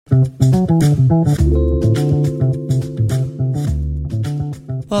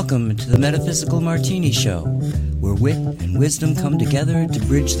Welcome to the Metaphysical Martini Show, where wit and wisdom come together to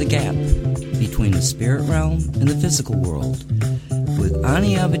bridge the gap between the spirit realm and the physical world. With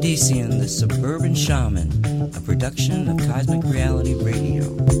Ani Avedissian, the Suburban Shaman, a production of Cosmic Reality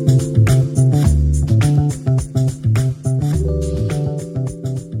Radio.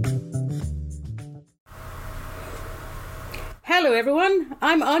 Hello everyone,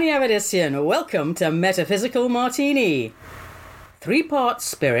 I'm Ani Avedissian. Welcome to Metaphysical Martini. 3 parts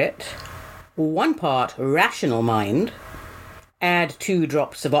spirit, 1 part rational mind, add 2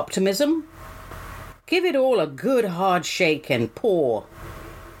 drops of optimism, give it all a good hard shake and pour,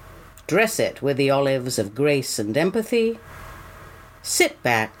 dress it with the olives of grace and empathy, sit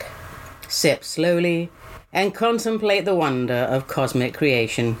back, sip slowly, and contemplate the wonder of cosmic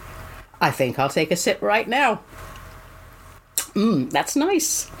creation. I think I'll take a sip right now. That's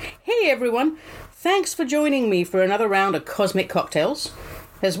nice. Hey everyone, thanks for joining me for another round of Cosmic Cocktails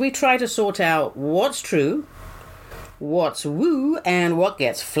as we try to sort out what's true, what's woo, and what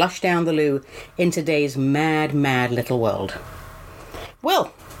gets flushed down the loo in today's mad, mad little world. Well,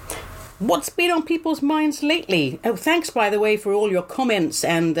 what's been on people's minds lately? Oh, thanks, by the way, for all your comments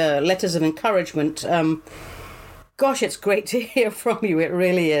and letters of encouragement. Gosh, it's great to hear from you. It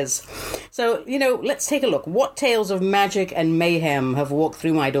really is. So, let's take a look. What tales of magic and mayhem have walked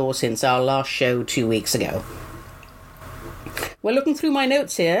through my door since our last show 2 weeks ago? Well, looking through my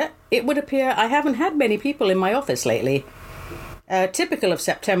notes here, it would appear I haven't had many people in my office lately. Typical of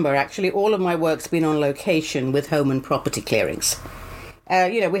September, actually, all of my work's been on location with home and property clearings.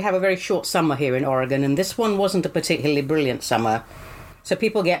 We have a very short summer here in Oregon, and this one wasn't a particularly brilliant summer. So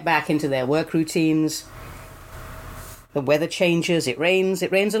people get back into their work routines. The weather changes, it rains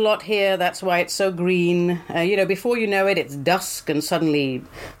a lot here, that's why it's so green. Before you know it, it's dusk and suddenly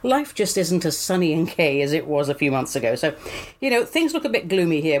life just isn't as sunny and gay as it was a few months ago. So, things look a bit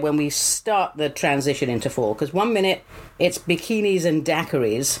gloomy here when we start the transition into fall, because 1 minute it's bikinis and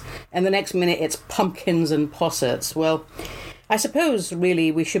daiquiris, and the next minute it's pumpkins and possets. Well, I suppose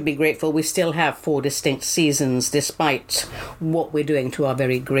really we should be grateful we still have 4 distinct seasons despite what we're doing to our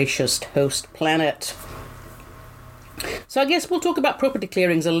very gracious host planet. So I guess we'll talk about property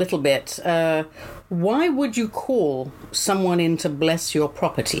clearings a little bit. Why would you call someone in to bless your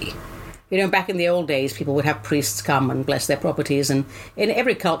property? Back in the old days, people would have priests come and bless their properties, and in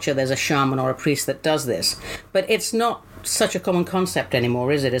every culture there's a shaman or a priest that does this. But it's not such a common concept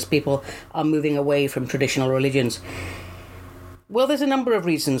anymore, is it, as people are moving away from traditional religions? Well, there's a number of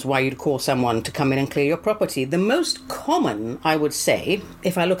reasons why you'd call someone to come in and clear your property. The most common, I would say,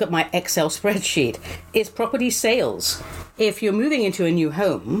 if I look at my Excel spreadsheet, is property sales. If you're moving into a new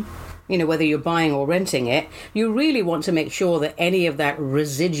home, whether you're buying or renting it, you really want to make sure that any of that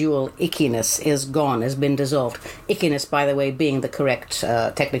residual ickiness is gone, has been dissolved. Ickiness, by the way, being the correct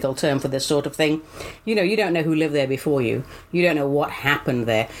technical term for this sort of thing. You don't know who lived there before you. You don't know what happened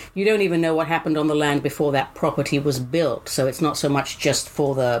there. You don't even know what happened on the land before that property was built. So it's not so much just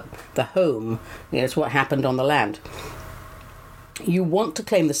for the home, it's what happened on the land. You want to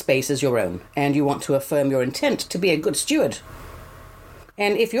claim the space as your own, and you want to affirm your intent to be a good steward.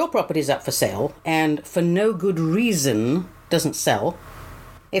 And if your property's up for sale, and for no good reason doesn't sell,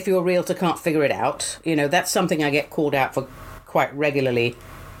 if your realtor can't figure it out, that's something I get called out for quite regularly.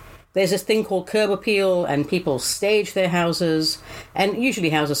 There's this thing called curb appeal, and people stage their houses, and usually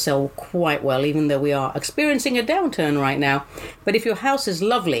houses sell quite well, even though we are experiencing a downturn right now. But if your house is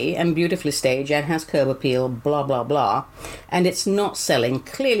lovely and beautifully staged and has curb appeal, blah, blah, blah, and it's not selling,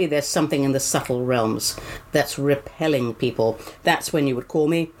 clearly there's something in the subtle realms that's repelling people. That's when you would call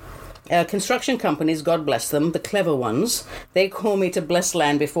me. Construction companies, God bless them, the clever ones, they call me to bless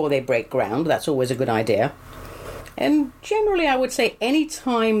land before they break ground. That's always a good idea. And generally, I would say any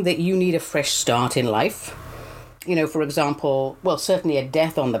time that you need a fresh start in life, for example, well, certainly a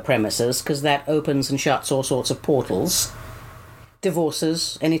death on the premises, because that opens and shuts all sorts of portals.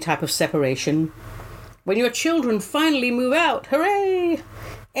 Divorces, any type of separation. When your children finally move out, hooray!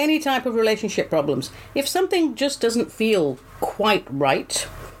 Any type of relationship problems. If something just doesn't feel quite right,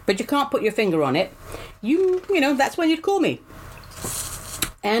 but you can't put your finger on it, that's when you'd call me.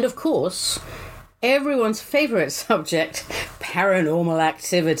 And of course, everyone's favorite subject, paranormal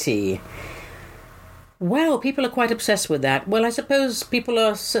activity. Well, people are quite obsessed with that. Well, I suppose people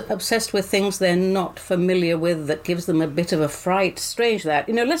are obsessed with things they're not familiar with that gives them a bit of a fright. Strange that.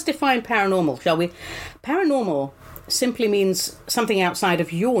 Let's define paranormal, shall we? Paranormal simply means something outside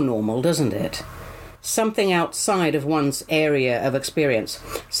of your normal, doesn't it? Something outside of one's area of experience.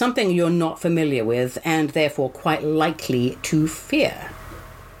 Something you're not familiar with and therefore quite likely to fear.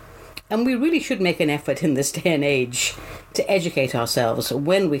 And we really should make an effort in this day and age to educate ourselves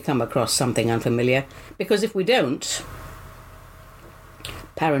when we come across something unfamiliar, because if we don't,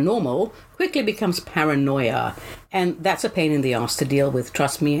 paranormal quickly becomes paranoia, and that's a pain in the arse to deal with.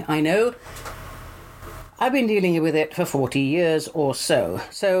 Trust me, I know. I've been dealing with it for 40 years or so.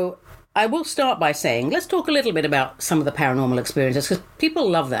 So I will start by saying, let's talk a little bit about some of the paranormal experiences, because people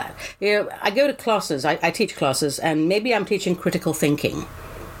love that. I go to classes, I teach classes, and maybe I'm teaching critical thinking.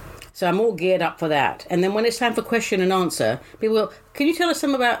 So I'm all geared up for that. And then when it's time for question and answer, people go, can you tell us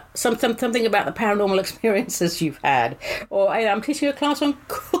something about the paranormal experiences you've had? Or I'm teaching a class on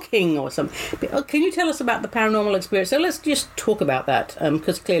cooking or something. Can you tell us about the paranormal experience? So let's just talk about that,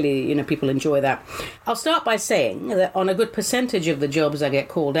 because clearly, people enjoy that. I'll start by saying that on a good percentage of the jobs I get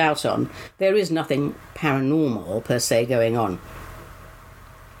called out on, there is nothing paranormal per se going on.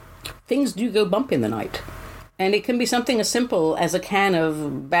 Things do go bump in the night. And it can be something as simple as a can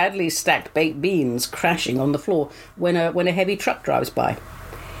of badly stacked baked beans crashing on the floor when a heavy truck drives by.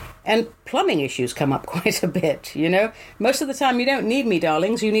 And plumbing issues come up quite a bit, Most of the time you don't need me,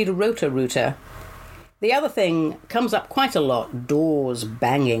 darlings, you need a rotor-rooter. The other thing comes up quite a lot, doors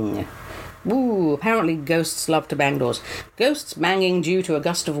banging. Ooh, apparently ghosts love to bang doors. Ghosts banging due to a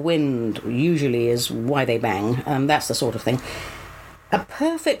gust of wind usually is why they bang. That's the sort of thing. A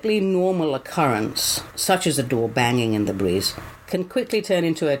perfectly normal occurrence, such as a door banging in the breeze, can quickly turn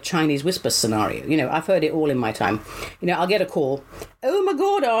into a Chinese whisper scenario. I've heard it all in my time. I'll get a call. Oh my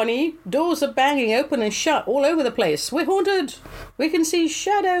God, Arnie, doors are banging open and shut all over the place. We're haunted. We can see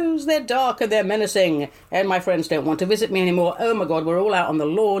shadows. They're dark and they're menacing. And my friends don't want to visit me anymore. Oh my God, we're all out on the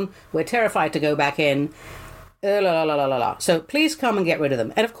lawn. We're terrified to go back in. La la la la la la. So please come and get rid of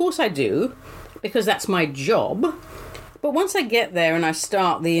them. And of course I do, because that's my job. But once I get there and I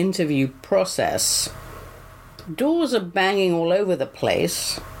start the interview process, doors are banging all over the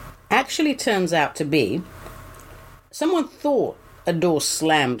place actually turns out to be someone thought a door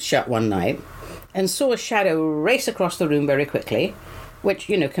slammed shut one night and saw a shadow race across the room very quickly, which,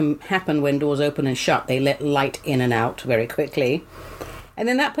 can happen when doors open and shut. They let light in and out very quickly. And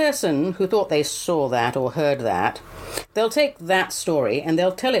then that person who thought they saw that or heard that, they'll take that story and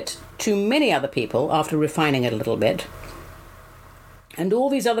they'll tell it to many other people after refining it a little bit. And all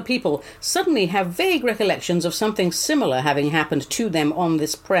these other people suddenly have vague recollections of something similar having happened to them on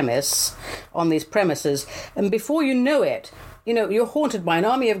these premises. And before you know it, you're haunted by an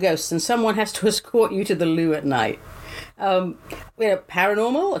army of ghosts and someone has to escort you to the loo at night.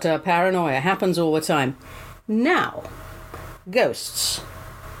 Paranormal to paranoia happens all the time. Now, ghosts,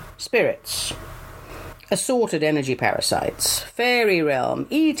 spirits, assorted energy parasites, fairy realm,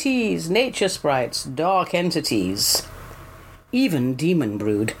 ETs, nature sprites, dark entities, even demon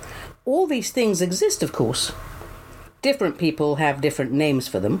brood. All these things exist, of course. Different people have different names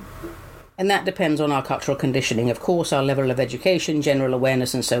for them, and that depends on our cultural conditioning, of course, our level of education, general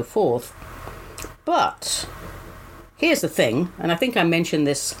awareness, and so forth. But here's the thing, and I think I mentioned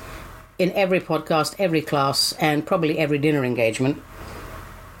this in every podcast, every class, and probably every dinner engagement.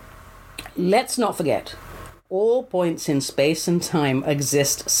 Let's not forget, all points in space and time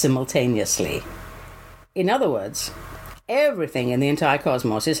exist simultaneously. In other words, everything in the entire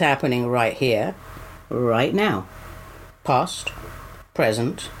cosmos is happening right here, right now. Past,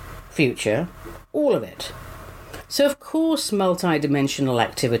 present, future, all of it. So of course multidimensional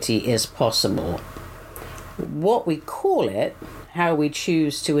activity is possible. What we call it, how we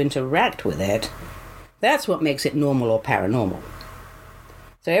choose to interact with it, that's what makes it normal or paranormal.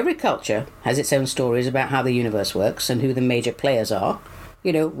 So every culture has its own stories about how the universe works and who the major players are.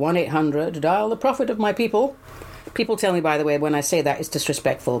 1-800, dial the prophet of my people. People tell me, by the way, when I say that it's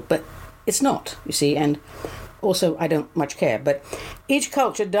disrespectful, but it's not, you see, and also I don't much care. But each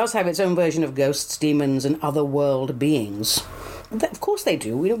culture does have its own version of ghosts, demons, and other world beings. Of course they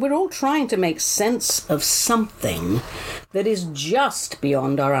do. We're all trying to make sense of something that is just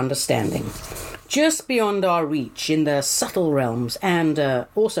beyond our understanding, just beyond our reach in the subtle realms and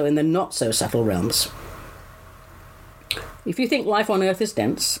also in the not-so-subtle realms. If you think life on Earth is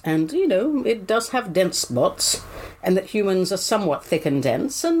dense, and, it does have dense spots, and that humans are somewhat thick and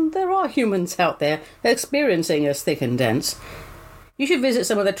dense, and there are humans out there experiencing as thick and dense, you should visit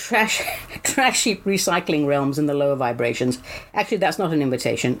some of the trash heap recycling realms in the lower vibrations. Actually, that's not an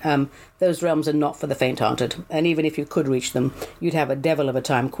invitation. Those realms are not for the faint-hearted, and even if you could reach them, you'd have a devil of a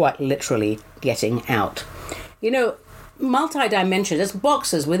time quite literally getting out. Multi-dimensional, there's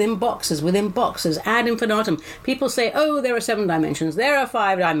boxes within boxes within boxes, ad infinitum. People say, oh, there are 7 dimensions, there are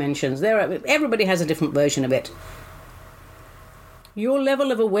 5 dimensions, everybody has a different version of it. Your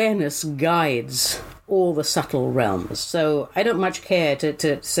level of awareness guides all the subtle realms. So I don't much care to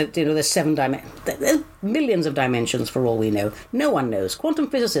there's there's millions of dimensions for all we know. No one knows. Quantum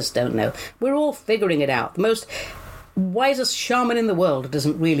physicists don't know. We're all figuring it out. The most wisest shaman in the world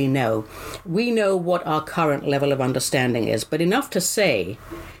doesn't really know. We know what our current level of understanding is, but enough to say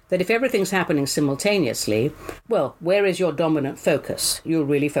that if everything's happening simultaneously, well, where is your dominant focus? You're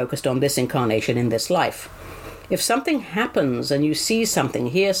really focused on this incarnation in this life. If something happens and you see something,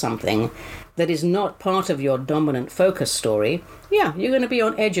 hear something that is not part of your dominant focus story, yeah, you're going to be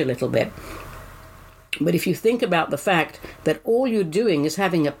on edge a little bit. But if you think about the fact that all you're doing is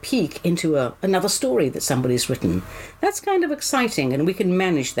having a peek into another story that somebody's written, that's kind of exciting, and we can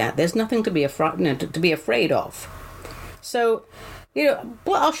manage that. There's nothing to be afraid of. So, well,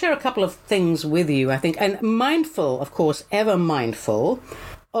 I'll share a couple of things with you, I think, and mindful, of course, ever mindful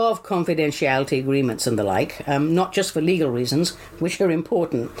of confidentiality agreements and the like, not just for legal reasons, which are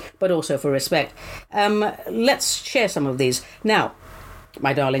important, but also for respect. Let's share some of these. Now,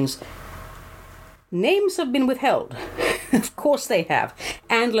 my darlings, names have been withheld. Of course they have.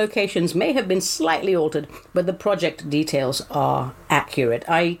 And locations may have been slightly altered, but the project details are accurate.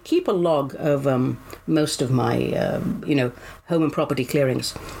 I keep a log of most of my, home and property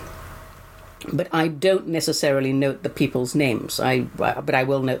clearings. But I don't necessarily note the people's names. But I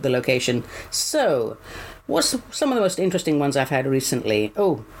will note the location. So, what's some of the most interesting ones I've had recently?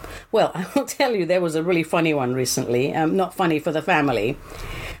 Oh, well, I will tell you, there was a really funny one recently. Not funny for the family,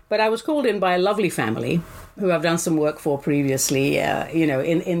 but I was called in by a lovely family who I've done some work for previously,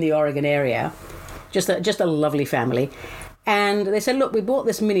 in the Oregon area. Just a lovely family. And they said, look, we bought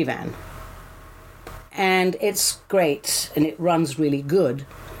this minivan. And it's great, and it runs really good.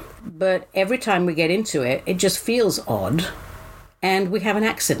 But every time we get into it, it just feels odd, and we have an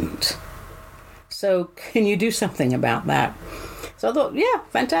accident. So can you do something about that? So I thought, yeah,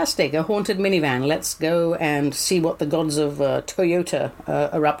 fantastic, a haunted minivan. Let's go and see what the gods of Toyota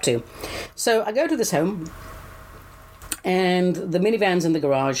are up to. So I go to this home, and the minivan's in the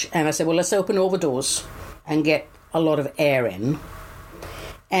garage, and I said, well, let's open all the doors and get a lot of air in.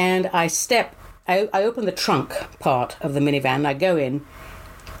 And I open the trunk part of the minivan, I go in,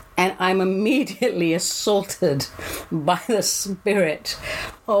 and I'm immediately assaulted by the spirit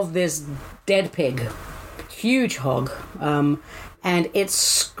of this dead pig, huge hog, and it's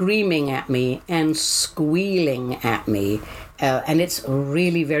screaming at me and squealing at me, and it's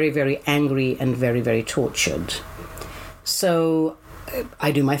really very, very angry and very, very tortured. So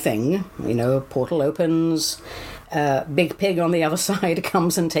I do my thing, portal opens, big pig on the other side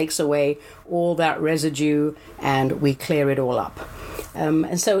comes and takes away all that residue, and we clear it all up.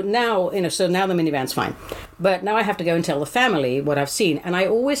 And so now, now the minivan's fine. But now I have to go and tell the family what I've seen. And I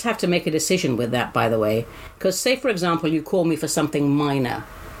always have to make a decision with that, by the way. Because say, for example, you call me for something minor,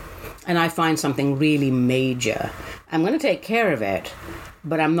 and I find something really major. I'm going to take care of it,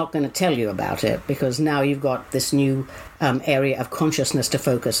 but I'm not going to tell you about it, because now you've got this new area of consciousness to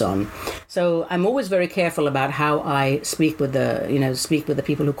focus on. So I'm always very careful about how I speak with the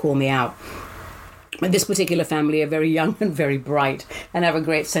people who call me out. This particular family are very young and very bright and have a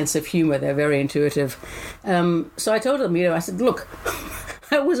great sense of humor. They're very intuitive. So I told them, I said, look,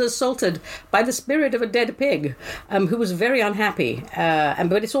 I was assaulted by the spirit of a dead pig who was very unhappy.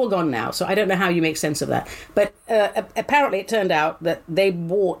 But it's all gone now, so I don't know how you make sense of that. But apparently it turned out that they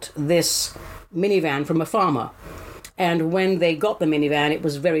bought this minivan from a farmer. And when they got the minivan, it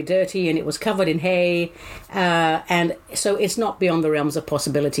was very dirty and it was covered in hay. And so it's not beyond the realms of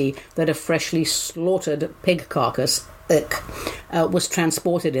possibility that a freshly slaughtered pig carcass was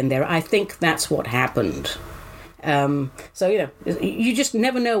transported in there. I think that's what happened. So, you just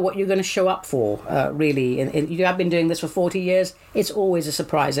never know what you're going to show up for, really. And I've been doing this for 40 years. It's always a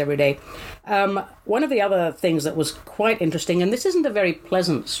surprise every day. One of the other things that was quite interesting, and this isn't a very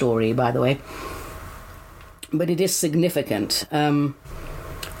pleasant story, by the way, but it is significant. I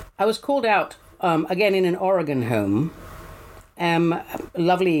was called out, again, in an Oregon home. A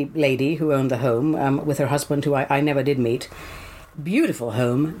lovely lady who owned the home with her husband, who I never did meet. Beautiful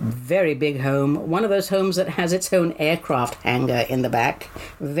home, very big home. One of those homes that has its own aircraft hangar in the back.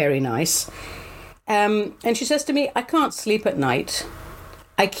 Very nice. And she says to me, I can't sleep at night.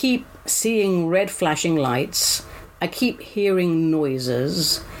 I keep seeing red flashing lights. I keep hearing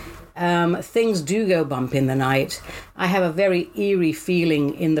noises. Things do go bump in the night. I have a very eerie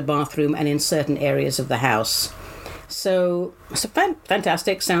feeling in the bathroom and in certain areas of the house. So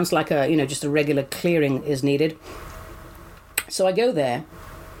fantastic. Sounds like just a regular clearing is needed. So I go there,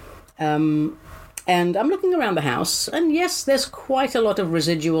 and I'm looking around the house, and yes, there's quite a lot of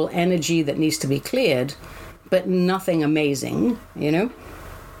residual energy that needs to be cleared, but nothing amazing,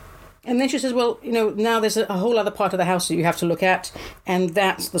 And then she says, well, now there's a whole other part of the house that you have to look at, and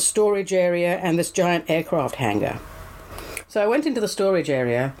that's the storage area and this giant aircraft hangar. So I went into the storage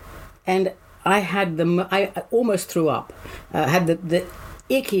area, and I almost threw up. Had the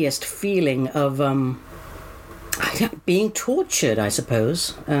ickiest feeling of being tortured, I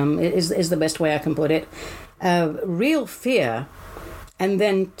suppose, is the best way I can put it. Real fear, and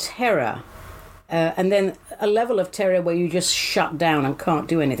then terror. And then a level of terror where you just shut down and can't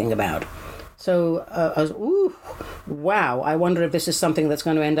do anything about. So I was, ooh, wow, I wonder if this is something that's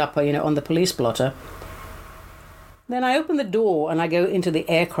going to end up, on the police blotter. Then I open the door and I go into the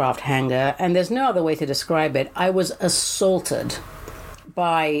aircraft hangar, and there's no other way to describe it. I was assaulted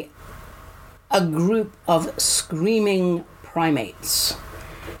by a group of screaming primates.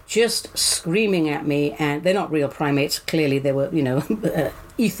 Just screaming at me, and they're not real primates. Clearly, they were,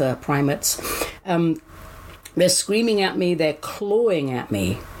 ether primates. They're screaming at me, they're clawing at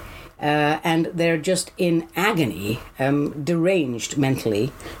me, and they're just in agony, deranged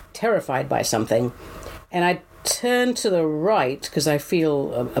mentally, terrified by something. And I turn to the right because I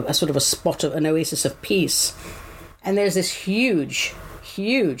feel a sort of a spot of an oasis of peace, and there's this huge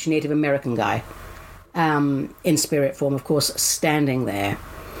Native American guy, in spirit form, of course, standing there.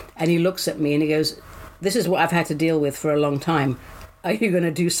 And he looks at me and he goes, this is what I've had to deal with for a long time. Are you going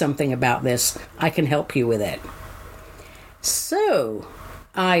to do something about this? I can help you with it. So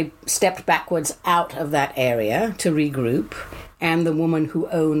I stepped backwards out of that area to regroup, and the woman who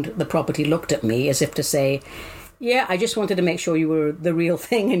owned the property looked at me as if to say, yeah, I just wanted to make sure you were the real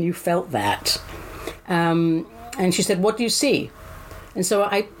thing and you felt that. And she said, what do you see? And so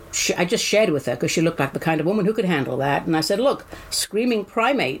I just shared with her, because she looked like the kind of woman who could handle that. And I said, look, screaming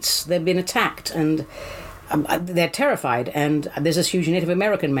primates, they've been attacked, and they're terrified, and there's this huge Native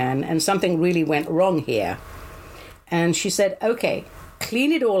American man, and something really went wrong here. And she said, okay,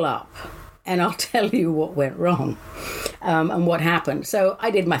 clean it all up, and I'll tell you what went wrong, and what happened. So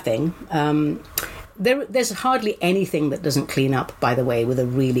I did my thing. There's hardly anything that doesn't clean up, by the way, with a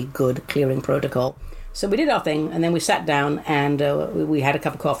really good clearing protocol. So we did our thing, and then we sat down, and we had a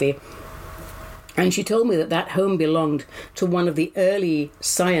cup of coffee. And she told me that home belonged to one of the early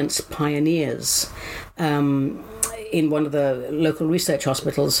science pioneers in one of the local research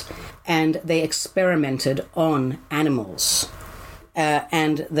hospitals, and they experimented on animals.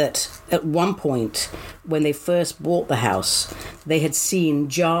 And that at one point, when they first bought the house, they had seen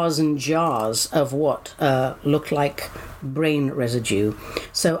jars and jars of what looked like brain residue.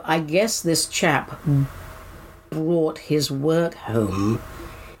 So I guess this chap brought his work home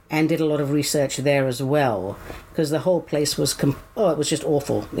and did a lot of research there as well, because the whole place was it was just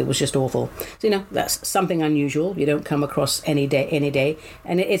awful. It was just awful. So, that's something unusual you don't come across any day.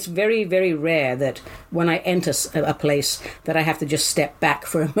 And it's very, very rare that when I enter a place that I have to just step back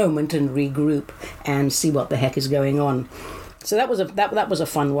for a moment and regroup and see what the heck is going on. So that was a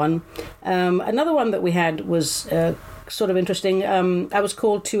fun one. Another one that we had was sort of interesting. I was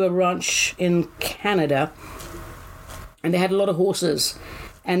called to a ranch in Canada, and they had a lot of horses.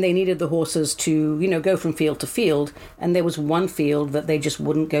 And they needed the horses to, go from field to field. And there was one field that they just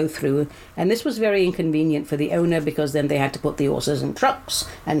wouldn't go through. And this was very inconvenient for the owner, because then they had to put the horses in trucks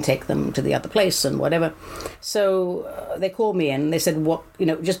and take them to the other place and whatever. So they called me in and they said,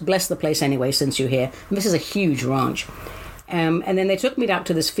 just bless the place anyway since you're here. And this is a huge ranch. And then they took me out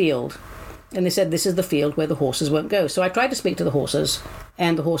to this field. And they said, this is the field where the horses won't go. So I tried to speak to the horses.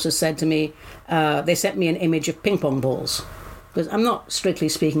 And the horses said to me, they sent me an image of ping pong balls. Because I'm not, strictly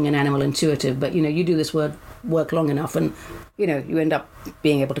speaking, an animal intuitive, but, you do this work long enough and, you end up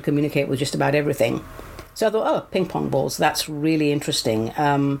being able to communicate with just about everything. So I thought, ping pong balls, that's really interesting.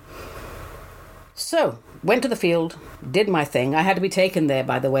 So, went to the field, did my thing. I had to be taken there,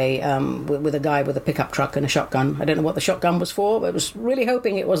 by the way, with a guy with a pickup truck and a shotgun. I don't know what the shotgun was for, but I was really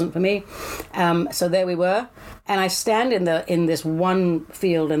hoping it wasn't for me. So there we were. And I stand in this one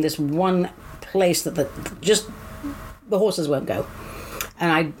field and this one place that the horses won't go.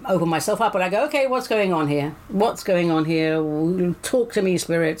 And I open myself up and I go, okay, what's going on here? What's going on here? Talk to me,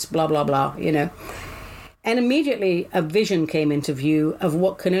 spirits, blah, blah, blah, And immediately a vision came into view of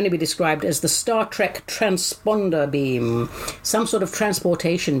what can only be described as the Star Trek transponder beam, some sort of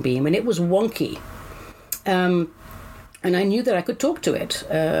transportation beam, and it was wonky. And I knew that I could talk to it.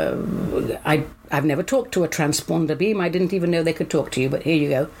 I've never talked to a transponder beam. I didn't even know they could talk to you, but here you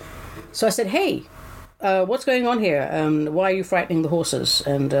go. So I said, hey, what's going on here? Why are you frightening the horses?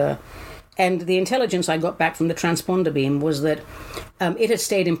 And the intelligence I got back from the transponder beam was that it had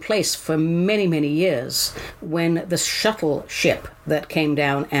stayed in place for many, many years. When the shuttle ship that came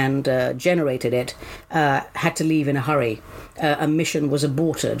down and generated it had to leave in a hurry. A mission was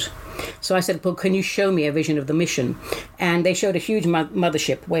aborted. So I said, well, can you show me a vision of the mission? And they showed a huge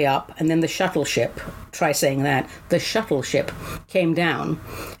mothership way up, and then the shuttle ship, try saying that, the shuttle ship came down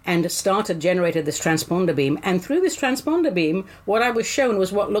and generated this transponder beam. And through this transponder beam, what I was shown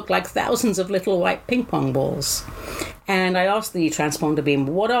was what looked like thousands of little white ping pong balls. And I asked the transponder beam,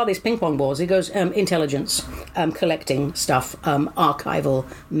 what are these ping pong balls? He goes, intelligence, collecting stuff, archival,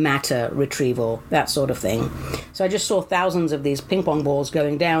 matter, retrieval, that sort of thing. So I just saw thousands of these ping pong balls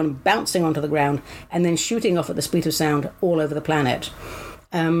going down, bouncing onto the ground, and then shooting off at the speed of sound all over the planet.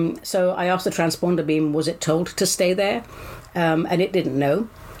 So I asked the transponder beam, was it told to stay there? And it didn't know.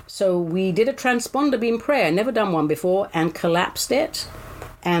 So we did a transponder beam prayer, never done one before, and collapsed it.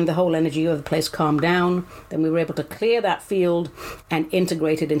 And the whole energy of the place calmed down. Then we were able to clear that field and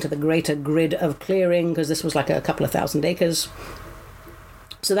integrate it into the greater grid of clearing, because this was like a couple of thousand acres.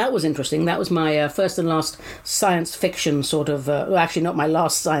 So that was interesting. That was my first and last science fiction sort of, well, actually not my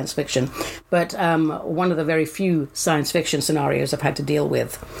last science fiction, but one of the very few science fiction scenarios I've had to deal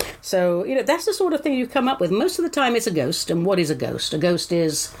with. So, that's the sort of thing you come up with. Most of the time it's a ghost. And what is a ghost? A ghost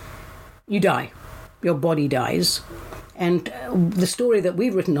is you die. Your body dies. And the story that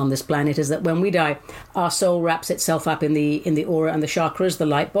we've written on this planet is that when we die, our soul wraps itself up in the aura and the chakras, the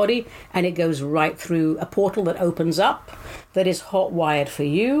light body, and it goes right through a portal that opens up that is hot-wired for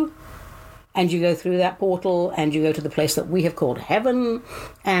you. And you go through that portal and you go to the place that we have called heaven,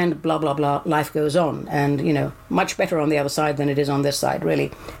 and blah, blah, blah, life goes on. And, much better on the other side than it is on this side,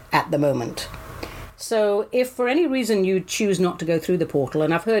 really, at the moment. So if for any reason you choose not to go through the portal,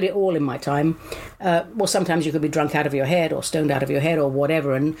 and I've heard it all in my time, well, sometimes you could be drunk out of your head or stoned out of your head or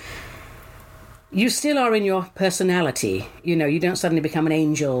whatever, and you still are in your personality. You don't suddenly become an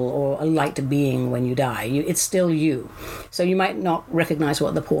angel or a light being when you die. It's still you. So you might not recognize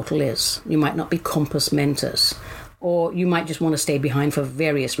what the portal is. You might not be compos mentis. Or you might just want to stay behind for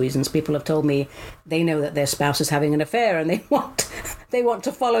various reasons. People have told me they know that their spouse is having an affair and they want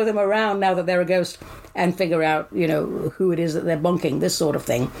to follow them around now that they're a ghost and figure out, who it is that they're bonking, this sort of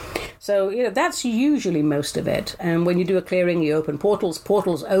thing. So, that's usually most of it. And when you do a clearing, you open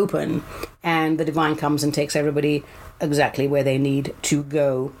portals open, and the divine comes and takes everybody exactly where they need to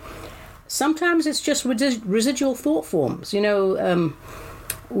go. Sometimes it's just residual thought forms,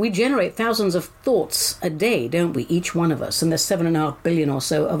 we generate thousands of thoughts a day, don't we? Each one of us. And there's 7.5 billion or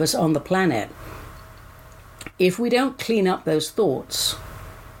so of us on the planet. If we don't clean up those thoughts,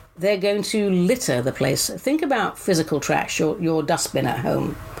 they're going to litter the place. Think about physical trash, your dustbin at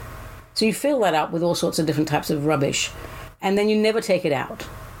home. So you fill that up with all sorts of different types of rubbish, and then you never take it out.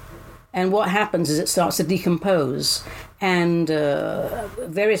 And what happens is it starts to decompose, and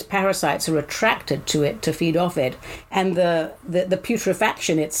various parasites are attracted to it to feed off it. And the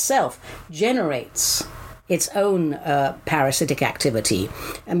putrefaction itself generates its own parasitic activity.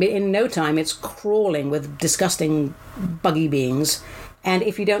 And in no time, it's crawling with disgusting, buggy beings. And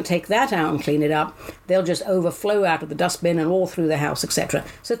if you don't take that out and clean it up, they'll just overflow out of the dustbin and all through the house, etc.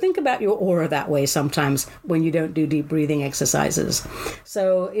 So think about your aura that way sometimes when you don't do deep breathing exercises.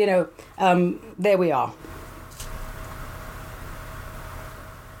 So, there we are.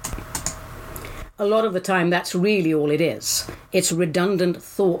 A lot of the time, that's really all it is. It's redundant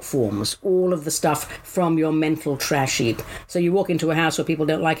thought forms, all of the stuff from your mental trash heap. So you walk into a house where people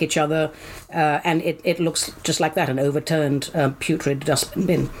don't like each other, and it looks just like that, an overturned, putrid dustbin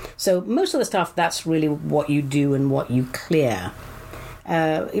bin. So most of the stuff, that's really what you do and what you clear.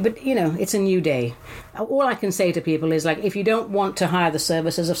 But, it's a new day. All I can say to people is, if you don't want to hire the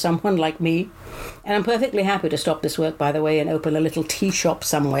services of someone like me, and I'm perfectly happy to stop this work, by the way, and open a little tea shop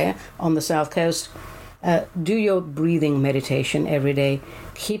somewhere on the South Coast, do your breathing meditation every day.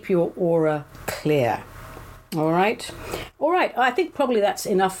 Keep your aura clear. All right. I think probably that's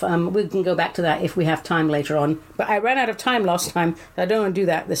enough. We can go back to that if we have time later on. But I ran out of time last time. So I don't want to do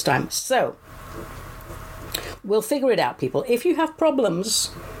that this time. So we'll figure it out, people. If you have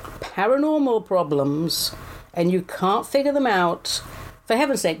problems, paranormal problems, and you can't figure them out, for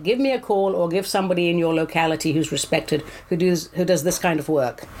heaven's sake, give me a call or give somebody in your locality who's respected, who does this kind of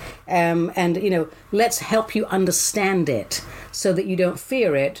work. And let's help you understand it so that you don't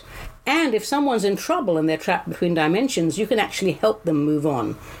fear it. And if someone's in trouble and they're trapped between dimensions, you can actually help them move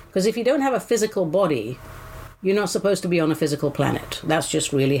on. Because if you don't have a physical body, you're not supposed to be on a physical planet. That's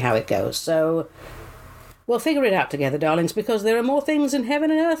just really how it goes. So we'll figure it out together, darlings, because there are more things in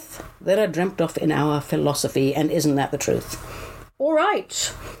heaven and earth that are dreamt of in our philosophy, and isn't that the truth? All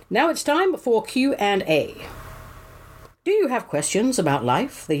right, now it's time for Q&A. Do you have questions about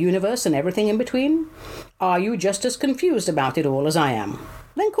life, the universe, and everything in between? Are you just as confused about it all as I am?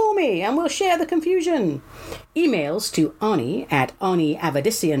 Then call me and we'll share the confusion. Emails to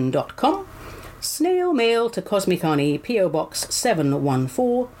Arnie@ArnieAvadisian.com. Snail mail to Cosmic Arnie, P.O. Box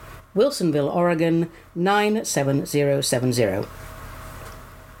 714, Wilsonville, Oregon 97070.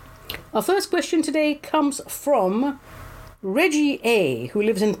 Our first question today comes from Reggie A., who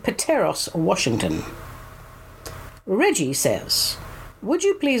lives in Pateros, Washington. Reggie says, would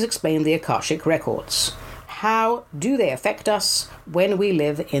you please explain the Akashic Records? How do they affect us when we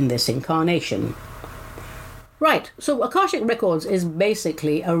live in this incarnation? Right, so Akashic Records is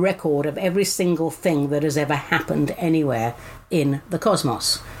basically a record of every single thing that has ever happened anywhere in the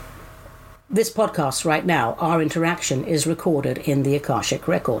cosmos. This podcast right now, our interaction is recorded in the Akashic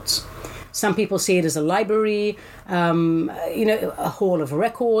Records. Some people see it as a library, a hall of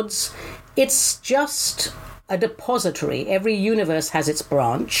records. It's just a depository. Every universe has its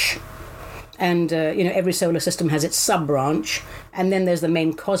branch, and every solar system has its sub-branch, and then there's the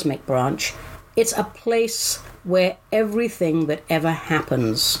main cosmic branch. It's a place where everything that ever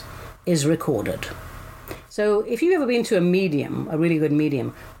happens is recorded. So if you've ever been to a medium, a really good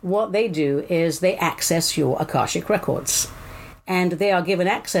medium, what they do is they access your Akashic Records. And they are given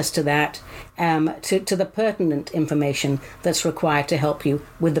access to that, to the pertinent information that's required to help you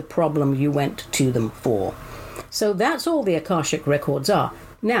with the problem you went to them for. So that's all the Akashic Records are.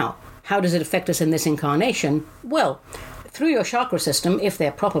 Now, how does it affect us in this incarnation? Well, through your chakra system, if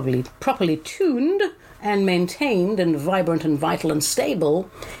they're properly tuned and maintained and vibrant and vital and stable,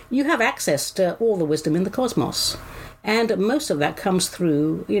 you have access to all the wisdom in the cosmos. And most of that comes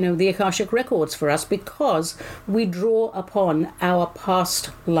through, the Akashic Records for us, because we draw upon our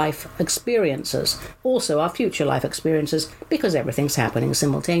past life experiences, also our future life experiences, because everything's happening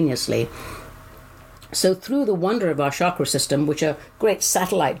simultaneously. So through the wonder of our chakra system, which are great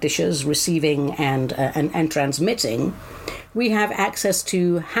satellite dishes receiving and transmitting, we have access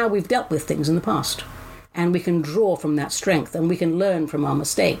to how we've dealt with things in the past. And we can draw from that strength, and we can learn from our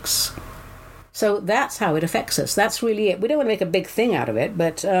mistakes. So that's how it affects us. That's really it. We don't want to make a big thing out of it,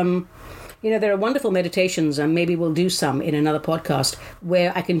 but, there are wonderful meditations, and maybe we'll do some in another podcast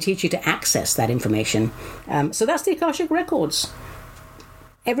where I can teach you to access that information. So that's the Akashic Records.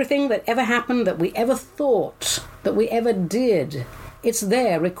 Everything that ever happened, that we ever thought, that we ever did, it's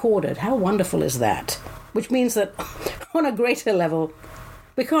there recorded. How wonderful is that? Which means that on a greater level,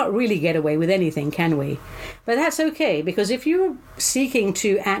 we can't really get away with anything, can we? But that's okay, because if you're seeking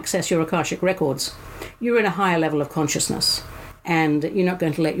to access your Akashic Records, you're in a higher level of consciousness, and you're not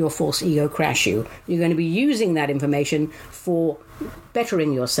going to let your false ego crash you. You're going to be using that information for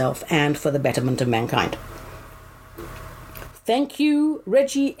bettering yourself and for the betterment of mankind. Thank you,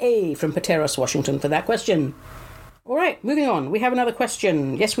 Reggie A. from Pateros, Washington, for that question. All right, moving on. We have another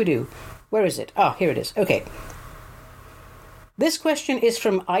question. Yes, we do. Where is it? Ah, here it is. Okay. This question is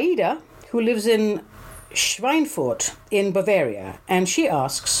from Aida, who lives in Schweinfurt in Bavaria, and she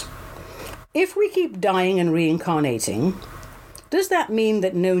asks, if we keep dying and reincarnating, does that mean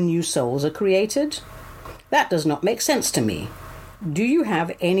that no new souls are created? That does not make sense to me. Do you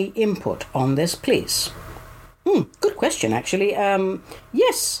have any input on this, please? Good question, actually.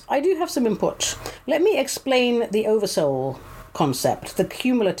 Yes, I do have some input. Let me explain the oversoul concept, the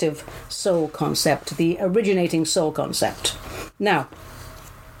cumulative soul concept, the originating soul concept. Now,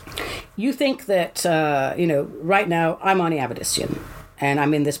 you think that, right now I'm Arnie Avadisian, and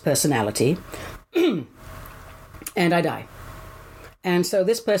I'm in this personality, and I die. And so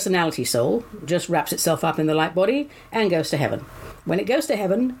this personality soul just wraps itself up in the light body and goes to heaven. When it goes to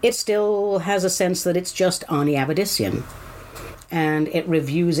heaven, it still has a sense that it's just Arnie Avadisian. And it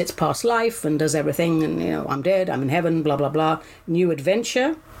reviews its past life and does everything, and, I'm dead, I'm in heaven, blah, blah, blah, new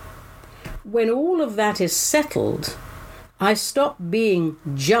adventure. When all of that is settled, I stop being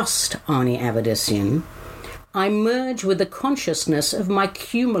just Arnie Avadisian. I merge with the consciousness of my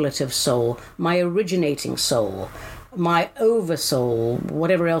cumulative soul, my originating soul, my oversoul,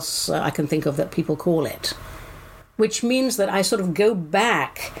 whatever else I can think of that people call it. Which means that I sort of go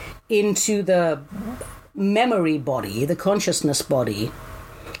back into the memory body, the consciousness body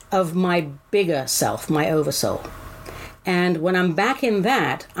of my bigger self, my oversoul. And when I'm back in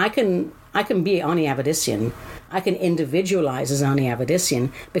that, I can be Arnie Avadisian. I can individualize as Arnie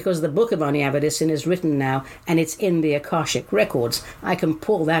Avadisian, because the book of Arnie Avadisian is written now and it's in the Akashic Records. I can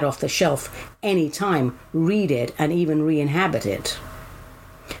pull that off the shelf anytime, read it, and even re-inhabit it.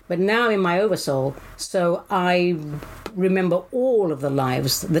 But now I'm in my oversoul, so I remember all of the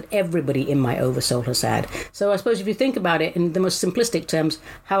lives that everybody in my oversoul has had. So I suppose if you think about it in the most simplistic terms,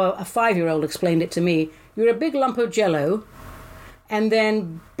 how a 5-year-old explained it to me, you're a big lump of jello, and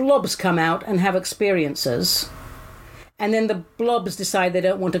then blobs come out and have experiences. and then the blobs decide they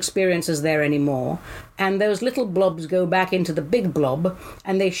don't want experiences there anymore, and those little blobs go back into the big blob,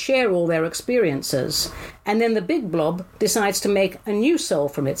 and they share all their experiences, and then the big blob decides to make a new soul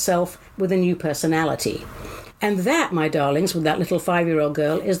from itself with a new personality. And that, my darlings, with that little 5-year-old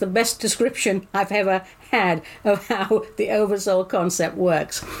girl, is the best description I've ever had of how the oversoul concept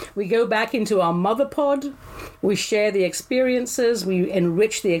works. We go back into our mother pod, we share the experiences, we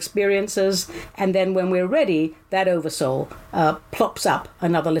enrich the experiences, and then when we're ready, that oversoul plops up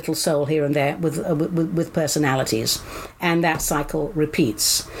another little soul here and there with personalities, and that cycle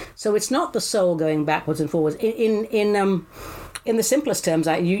repeats. So it's not the soul going backwards and forwards. In the simplest terms,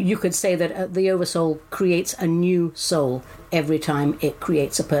 you could say that the oversoul creates a new soul every time it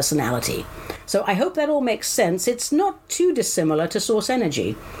creates a personality. So I hope that all makes sense. It's not too dissimilar to source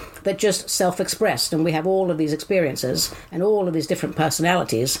energy, that just self-expressed, and we have all of these experiences and all of these different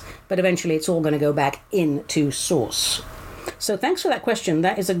personalities, but eventually it's all going to go back into source. So thanks for that question.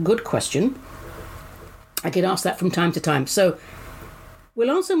 That is a good question. I get asked that from time to time. So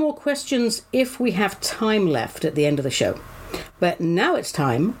we'll answer more questions if we have time left at the end of the show. But now it's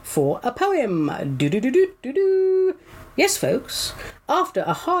time for a poem. Do-do-do-do-do-do. Yes, folks, after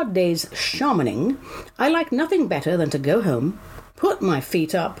a hard day's shamaning, I like nothing better than to go home, put my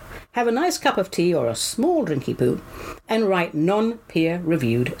feet up, have a nice cup of tea or a small drinky poo, and write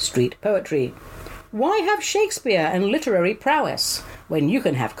non-peer-reviewed street poetry. Why have Shakespeare and literary prowess when you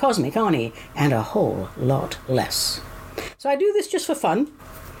can have cosmic Arnie and a whole lot less? So I do this just for fun.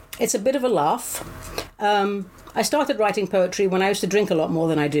 It's a bit of a laugh. I started writing poetry when I used to drink a lot more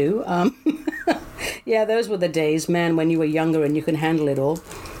than I do. Yeah, those were the days, man, when you were younger and you can handle it all.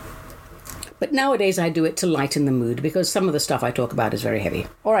 But nowadays I do it to lighten the mood because some of the stuff I talk about is very heavy.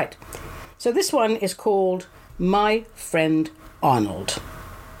 All right, so this one is called My Friend Arnold.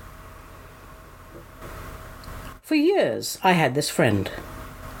 For years I had this friend.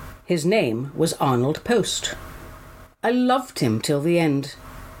 His name was Arnold Post. I loved him till the end.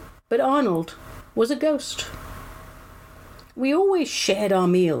 But Arnold was a ghost. We always shared our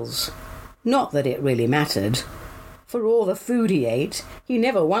meals. Not that it really mattered. For all the food he ate, he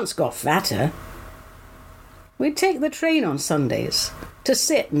never once got fatter. We'd take the train on Sundays to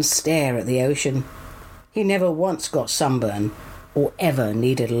sit and stare at the ocean. He never once got sunburn or ever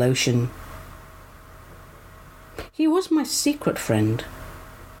needed lotion. He was my secret friend.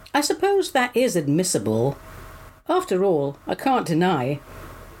 I suppose that is admissible. After all, I can't deny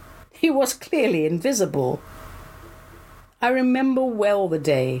he was clearly invisible. I remember well the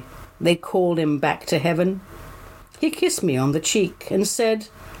day they called him back to heaven. He kissed me on the cheek and said,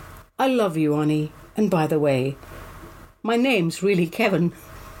 I love you, Annie, and by the way, my name's really Kevin.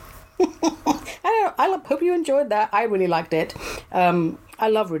 I hope you enjoyed that. I really liked it. I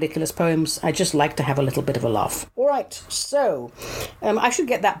love ridiculous poems. I just like to have a little bit of a laugh. All right, so I should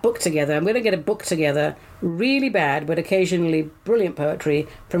get that book together. I'm going to get a book together, really bad, but occasionally brilliant poetry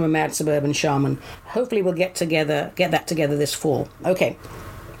from a mad suburban shaman. Hopefully we'll get that together this fall. Okay.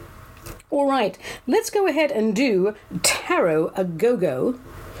 All right, let's go ahead and do Tarot a Go-Go.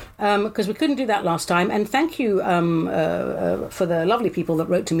 Because we couldn't do that last time. And thank you for the lovely people that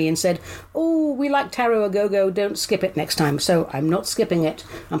wrote to me and said, oh, we like Tarot a Go-Go, don't skip it next time. So I'm not skipping it,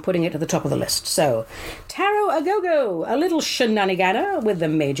 I'm putting it at the top of the list. So, Tarot a Go-Go, a little shenanigana with the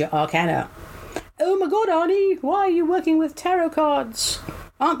major arcana. Oh my God, Arnie, why are you working with tarot cards?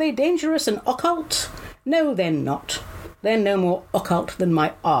 Aren't they dangerous and occult? No, they're not. They're no more occult than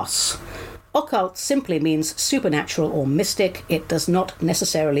my arse. Occult simply means supernatural or mystic. It does not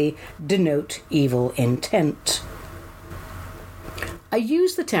necessarily denote evil intent. I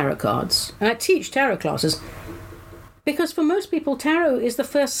use the tarot cards, and I teach tarot classes, because for most people, tarot is the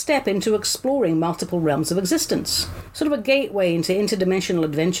first step into exploring multiple realms of existence, sort of a gateway into interdimensional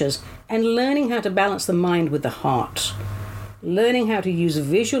adventures, and learning how to balance the mind with the heart, learning how to use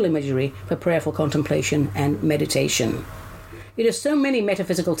visual imagery for prayerful contemplation and meditation. It is so many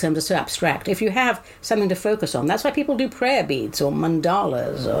metaphysical terms are so abstract. If you have something to focus on, that's why people do prayer beads or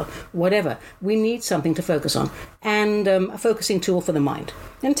mandalas or whatever. We need something to focus on, and a focusing tool for the mind.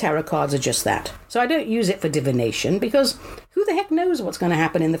 And tarot cards are just that. So I don't use it for divination, because who the heck knows what's going to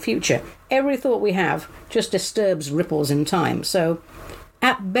happen in the future? Every thought we have just disturbs ripples in time. So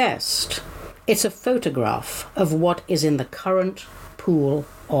at best, it's a photograph of what is in the current pool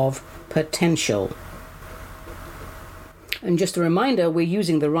of potential. And just a reminder, we're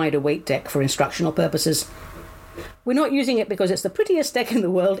using the Rider-Waite deck for instructional purposes. We're not using it because it's the prettiest deck in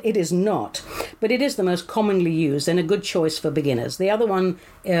the world. It is not. But it is the most commonly used and a good choice for beginners. The other one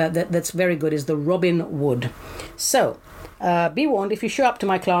that's very good is the Robin Wood. So, Be warned, if you show up to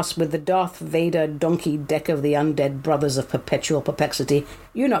my class with the Darth Vader donkey deck of the undead brothers of perpetual perplexity,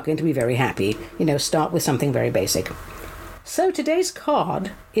 you're not going to be very happy. Start with something very basic. So today's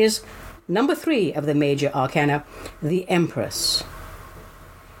card is number 3 of the major arcana, the Empress.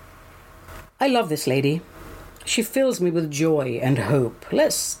 I love this lady. She fills me with joy and hope.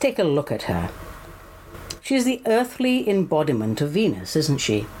 Let's take a look at her. She's the earthly embodiment of Venus, isn't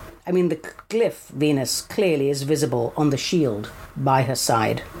she? I mean, the glyph Venus clearly is visible on the shield by her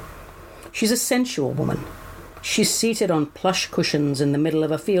side. She's a sensual woman. She's seated on plush cushions in the middle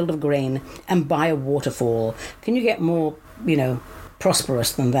of a field of grain and by a waterfall. Can you get more,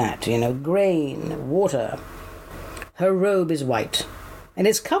 prosperous than that? Grain, water. Her robe is white, and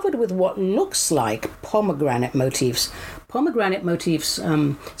it's covered with what looks like pomegranate motifs. Pomegranate motifs,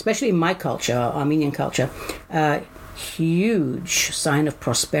 especially in my culture, Armenian culture, huge sign of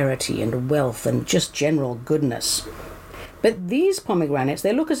prosperity and wealth and just general goodness. But these pomegranates,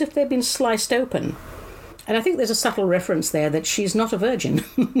 they look as if they've been sliced open. And I think there's a subtle reference there that she's not a virgin.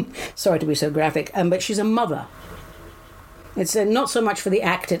 Sorry to be so graphic, but she's a mother. It's not so much for the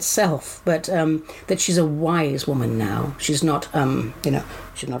act itself, but that she's a wise woman now. She's not,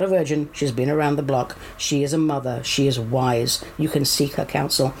 she's not a virgin. She's been around the block. She is a mother. She is wise. You can seek her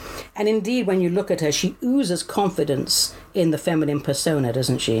counsel. And indeed, when you look at her, she oozes confidence in the feminine persona,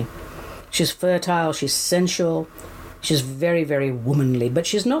 doesn't she? She's fertile. She's sensual. She's very, very womanly, but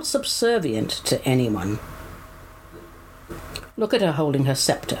she's not subservient to anyone. Look at her holding her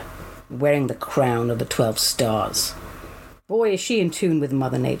scepter, wearing the crown of the 12 stars. Boy, is she in tune with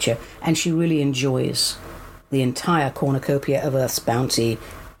Mother Nature, and she really enjoys the entire cornucopia of Earth's bounty.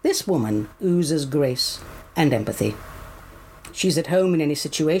 This woman oozes grace and empathy. She's at home in any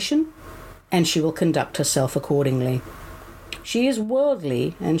situation, and she will conduct herself accordingly. She is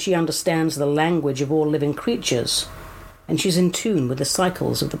worldly, and she understands the language of all living creatures, and she's in tune with the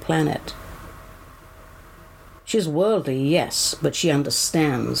cycles of the planet. She's worldly, yes, but she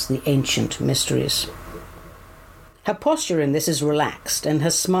understands the ancient mysteries. Her posture in this is relaxed, and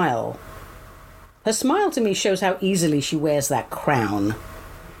her smile to me shows how easily she wears that crown.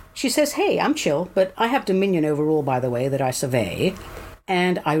 She says, hey, I'm chill, but I have dominion over all, by the way, that I survey,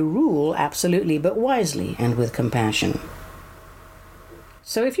 and I rule absolutely, but wisely and with compassion.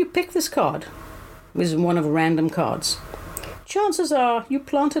 So if you pick this card, this is one of random cards, chances are you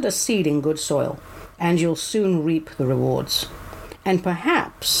planted a seed in good soil, and you'll soon reap the rewards. And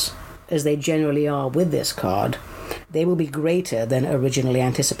perhaps, as they generally are with this card, they will be greater than originally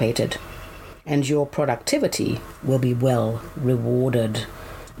anticipated, and your productivity will be well rewarded.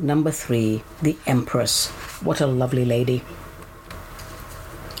 Number 3, the Empress. What a lovely lady.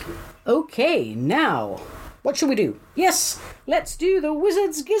 Okay, now, what shall we do? Yes, let's do the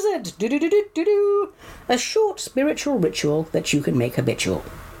Wizard's Gizzard. Do-do-do-do-do-do. A short spiritual ritual that you can make habitual.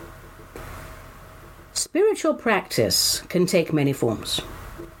 Spiritual practice can take many forms.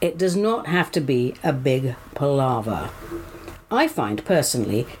 It does not have to be a big palaver. I find,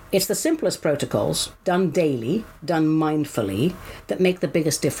 personally, it's the simplest protocols, done daily, done mindfully, that make the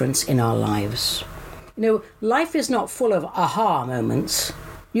biggest difference in our lives. Life is not full of aha moments.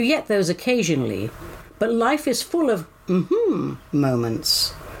 You get those occasionally, but life is full of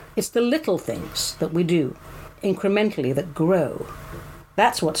moments. It's the little things that we do, incrementally, that grow.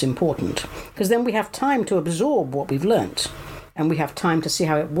 That's what's important, because then we have time to absorb what we've learnt. And we have time to see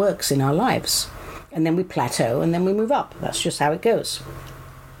how it works in our lives. And then we plateau, and then we move up. That's just how it goes.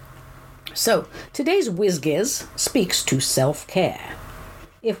 So, today's WizGiz speaks to self-care.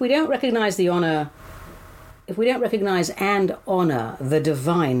 If we don't recognize and honor the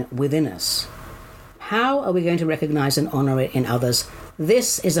divine within us, how are we going to recognize and honor it in others?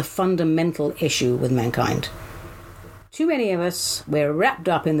 This is a fundamental issue with mankind. Too many of us, we're wrapped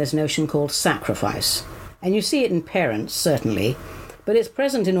up in this notion called sacrifice. And you see it in parents, certainly, but it's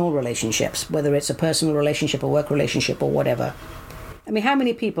present in all relationships, whether it's a personal relationship, a work relationship, or whatever. I mean, how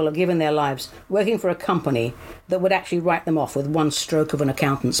many people have given their lives working for a company that would actually write them off with one stroke of an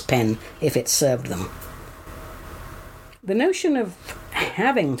accountant's pen if it served them? The notion of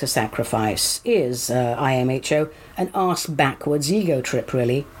having to sacrifice is, IMHO, an arse-backwards ego trip,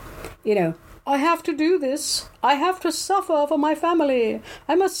 really. I have to do this. I have to suffer for my family.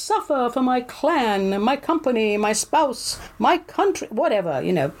 I must suffer for my clan, my company, my spouse, my country, whatever,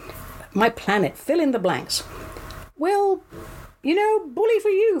 my planet. Fill in the blanks. Well, bully for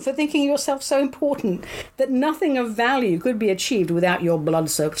you for thinking yourself so important that nothing of value could be achieved without your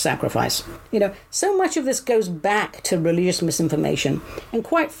blood-soaked sacrifice. So much of this goes back to religious misinformation. And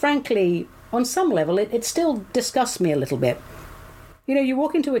quite frankly, on some level, it still disgusts me a little bit. You know, you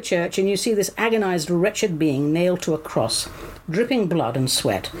walk into a church and you see this agonized, wretched being nailed to a cross, dripping blood and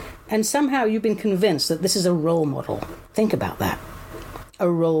sweat, and somehow you've been convinced that this is a role model. Think about that. A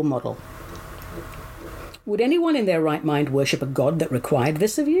role model. Would anyone in their right mind worship a God that required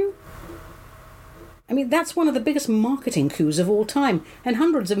this of you? I mean, that's one of the biggest marketing coups of all time, and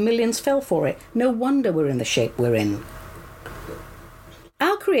hundreds of millions fell for it. No wonder we're in the shape we're in.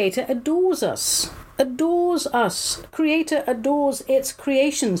 Our Creator adores us. Adores us. Creator adores its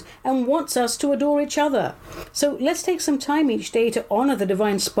creations and wants us to adore each other. So let's take some time each day to honor the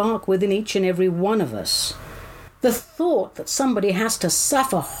divine spark within each and every one of us. The thought that somebody has to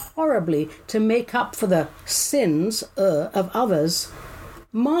suffer horribly to make up for the sins of others.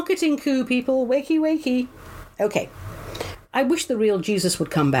 Marketing coup, people. Wakey, wakey. Okay. I wish the real Jesus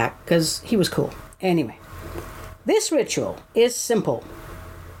would come back because he was cool. Anyway, this ritual is simple.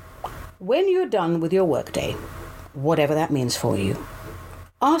 When you're done with your workday, whatever that means for you,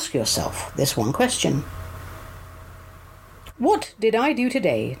 ask yourself this one question. What did I do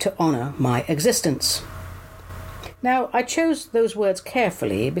today to honor my existence? Now, I chose those words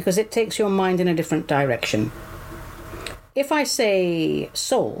carefully because it takes your mind in a different direction. If I say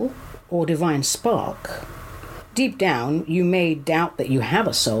soul or divine spark, deep down you may doubt that you have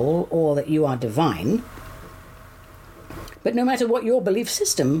a soul or that you are divine. But no matter what your belief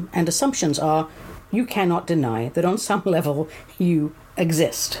system and assumptions are, you cannot deny that on some level you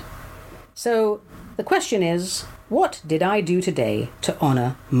exist. So the question is, what did I do today to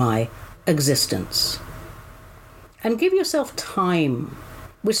honor my existence? And give yourself time.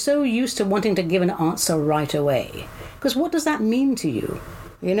 We're so used to wanting to give an answer right away. Because what does that mean to you?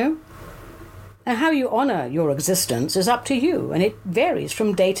 You know? And how you honor your existence is up to you, and it varies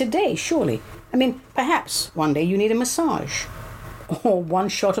from day to day, surely. I mean, perhaps one day you need a massage, or one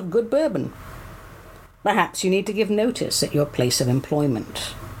shot of good bourbon. Perhaps you need to give notice at your place of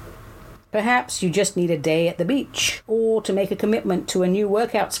employment. Perhaps you just need a day at the beach, or to make a commitment to a new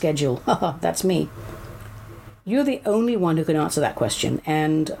workout schedule. Haha, that's me. You're the only one who can answer that question,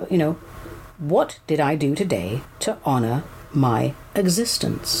 and, what did I do today to honor my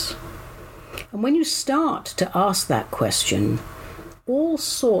existence? And when you start to ask that question, all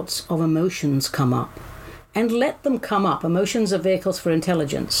sorts of emotions come up. And let them come up. Emotions are vehicles for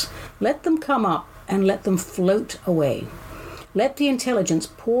intelligence. Let them come up and let them float away. Let the intelligence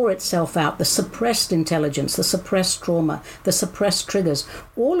pour itself out, the suppressed intelligence, the suppressed trauma, the suppressed triggers.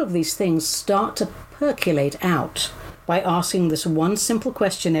 All of these things start to percolate out by asking this one simple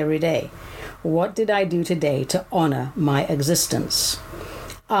question every day. What did I do today to honor my existence?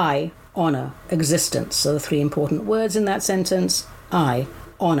 I honor existence. So the three important words in that sentence, I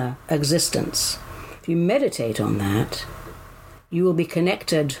honor existence. If you meditate on that, you will be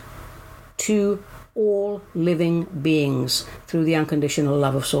connected to all living beings through the unconditional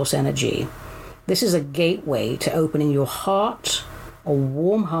love of source energy. This is a gateway to opening your heart, a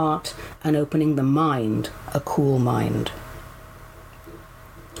warm heart, and opening the mind, a cool mind.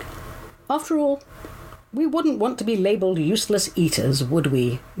 After all, we wouldn't want to be labelled useless eaters, would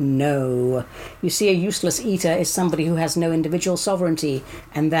we? No. You see, a useless eater is somebody who has no individual sovereignty,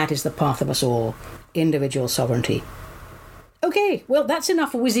 and that is the path of us all, individual sovereignty. Okay, well, that's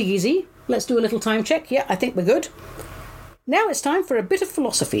enough whizzy-gizzy. Let's do a little time check. Yeah, I think we're good. Now it's time for a bit of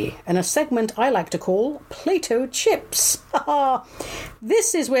philosophy, and a segment I like to call Plato Chips.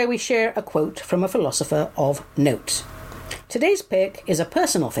 This is where we share a quote from a philosopher of note. Today's pick is a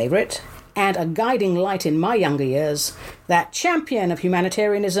personal favourite, and a guiding light in my younger years, that champion of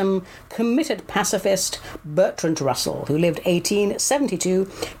humanitarianism, committed pacifist Bertrand Russell, who lived 1872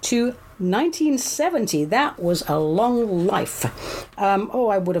 to 1970. That was a long life.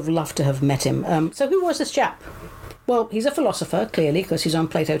 I would have loved to have met him. So who was this chap? Well, he's a philosopher, clearly, because he's on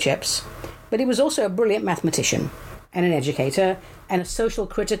Plato Chips, but he was also a brilliant mathematician and an educator and a social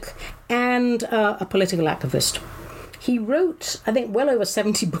critic and a political activist. He wrote, I think, well over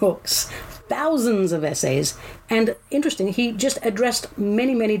 70 books, thousands of essays, and interesting, he just addressed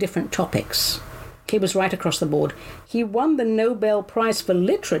many, many different topics. He was right across the board. He won the Nobel Prize for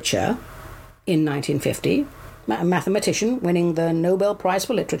Literature in 1950, a mathematician winning the Nobel Prize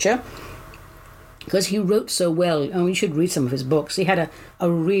for Literature, because he wrote so well. You should read some of his books. He had a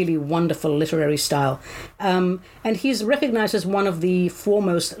really wonderful literary style. And he's recognized as one of the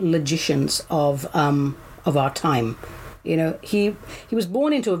foremost logicians of our time. He was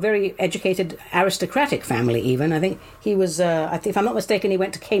born into a very educated aristocratic family even. I think he was, if I'm not mistaken, he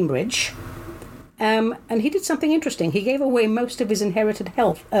went to Cambridge. And he did something interesting. He gave away most of his inherited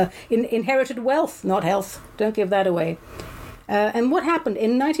inherited wealth, not health. Don't give that away. And what happened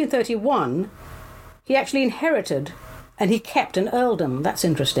in 1931, he actually inherited and he kept an earldom. That's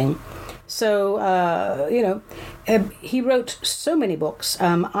interesting. So, he wrote so many books.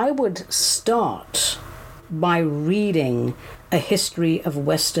 I would start by reading A History of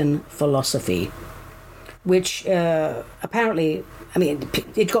Western Philosophy, which apparently,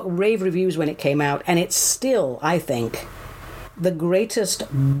 it got rave reviews when it came out, and it's still, I think, the greatest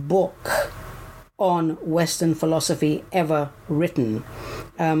book on Western philosophy ever written.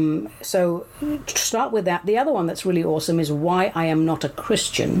 So to start with that, the other one that's really awesome is Why I Am Not a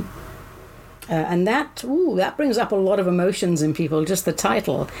Christian. And that brings up a lot of emotions in people, just the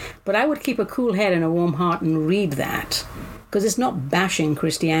title. But I would keep a cool head and a warm heart and read that, because it's not bashing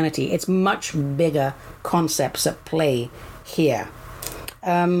Christianity. It's much bigger concepts at play here.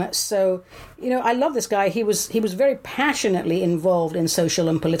 I love this guy. He was very passionately involved in social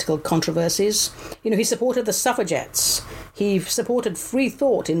and political controversies. He supported the suffragettes. He supported free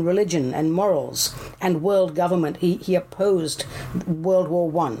thought in religion and morals and world government. He opposed World War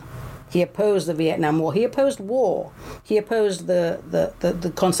One. He opposed the Vietnam War. He opposed war. He opposed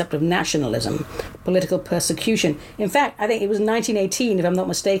the concept of nationalism, political persecution. In fact, I think it was 1918, if I'm not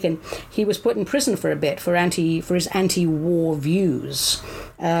mistaken, he was put in prison for a bit for his anti-war views.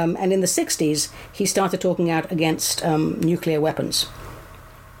 And in the 60s, he started talking out against nuclear weapons.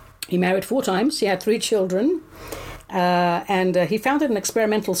 He married 4 times. He had 3 children. And he founded an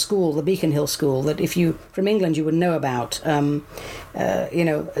experimental school, the Beacon Hill School, that if you from England you would know about.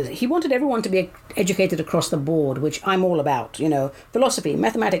 He wanted everyone to be educated across the board, which I'm all about. Philosophy,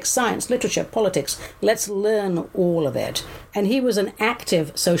 mathematics, science, literature, politics. Let's learn all of it. And he was an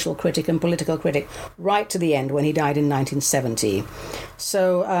active social critic and political critic right to the end when he died in 1970.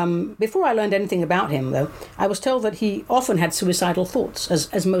 So before I learned anything about him, though, I was told that he often had suicidal thoughts,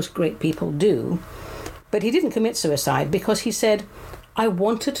 as most great people do. But he didn't commit suicide because he said, I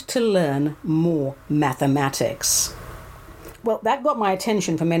wanted to learn more mathematics. Well, that got my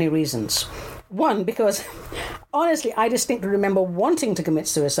attention for many reasons. One, because honestly, I distinctly remember wanting to commit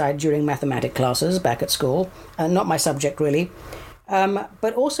suicide during mathematics classes back at school. Not my subject, really.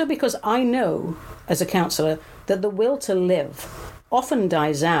 But also because I know, as a counsellor, that the will to live often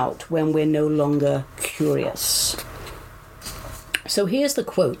dies out when we're no longer curious. So here's the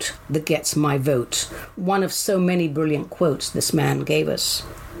quote that gets my vote, one of so many brilliant quotes this man gave us.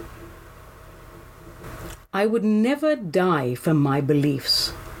 I would never die for my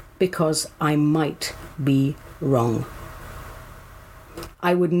beliefs because I might be wrong.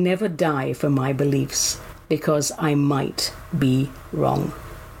 I would never die for my beliefs because I might be wrong.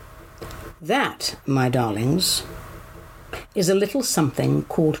 That, my darlings, is a little something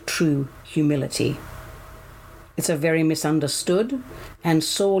called true humility. It's a very misunderstood and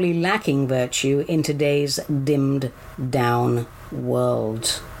sorely lacking virtue in today's dimmed down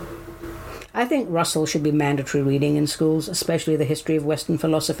world. I think Russell should be mandatory reading in schools, especially the history of Western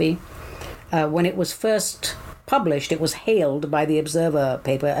philosophy. When it was first published, it was hailed by the Observer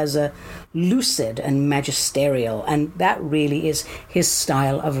paper as a lucid and magisterial, and that really is his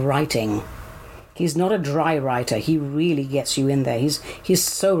style of writing. He's not a dry writer. He really gets you in there. He's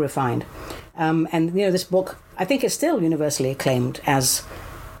so refined. This book, I think, is still universally acclaimed as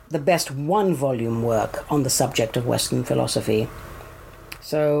the best one-volume work on the subject of Western philosophy.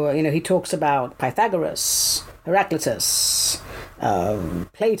 So, he talks about Pythagoras, Heraclitus,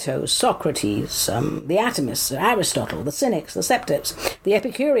 Plato, Socrates, the atomists, Aristotle, the Cynics, the Sceptics, the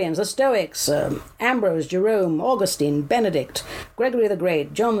Epicureans, the Stoics, Ambrose, Jerome, Augustine, Benedict, Gregory the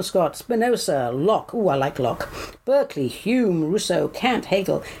Great, John Scott, Spinoza, Locke, I like Locke, Berkeley, Hume, Rousseau, Kant,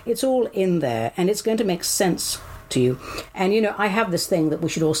 Hegel. It's all in there, and it's going to make sense to you. And, I have this thing that we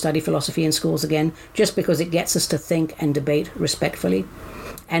should all study philosophy in schools again, just because it gets us to think and debate respectfully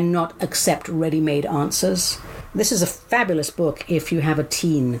and not accept ready-made answers. This is a fabulous book if you have a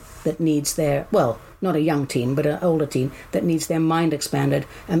teen that needs not a young teen, but an older teen that needs their mind expanded.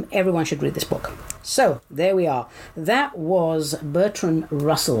 Everyone should read this book. So, there we are. That was Bertrand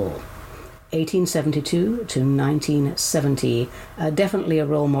Russell, 1872 to 1970. Definitely a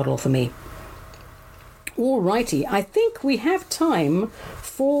role model for me. Alrighty, I think we have time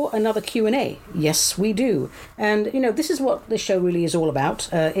for another Q&A. Yes, we do. And, this is what this show really is all about.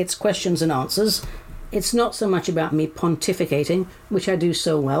 It's questions and answers. It's not so much about me pontificating, which I do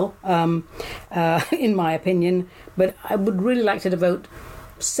so well, in my opinion, but I would really like to devote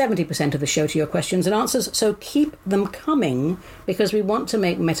 70% of the show to your questions and answers, so keep them coming, because we want to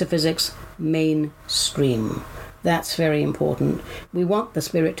make metaphysics mainstream. That's very important. We want the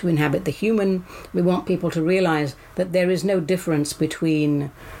spirit to inhabit the human. We want people to realize that there is no difference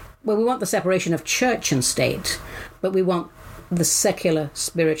between... we want the separation of church and state, but we want the secular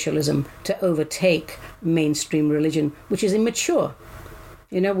spiritualism to overtake mainstream religion, which is immature.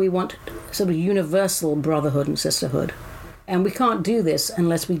 We want sort of universal brotherhood and sisterhood. And we can't do this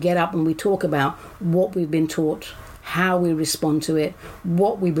unless we get up and we talk about what we've been taught, how we respond to it,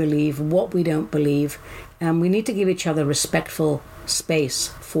 what we believe, what we don't believe. And we need to give each other respectful space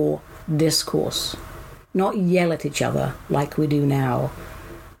for discourse, not yell at each other like we do now.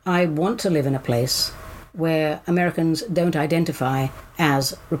 I want to live in a place where Americans don't identify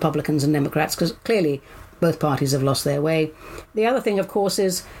as Republicans and Democrats, because clearly both parties have lost their way. The other thing, of course,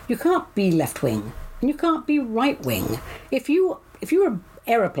 is you can't be left-wing and you can't be right-wing. If you're an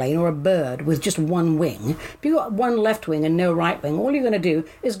aeroplane or a bird with just one wing, if you've got one left wing and no right wing, all you're going to do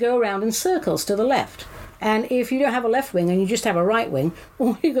is go around in circles to the left. And if you don't have a left wing and you just have a right wing,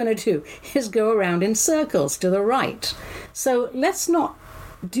 all you're going to do is go around in circles to the right. So let's not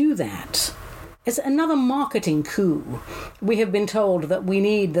do that. It's another marketing coup. We have been told that we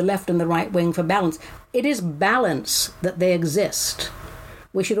need the left and the right wing for balance. It is balance that they exist.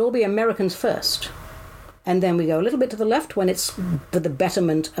 We should all be Americans first. And then we go a little bit to the left when it's for the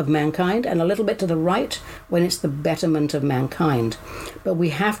betterment of mankind, and a little bit to the right when it's the betterment of mankind. But we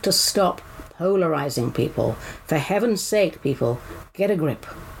have to stop polarizing people. For heaven's sake, people, get a grip.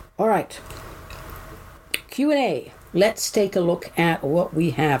 All right. Q&A. Let's take a look at what we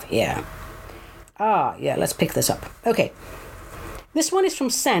have here. Let's pick this up. Okay. This one is from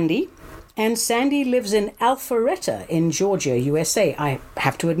Sandy, and Sandy lives in Alpharetta in Georgia, USA. I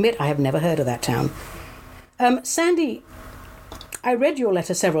have to admit, I have never heard of that town. Sandy, I read your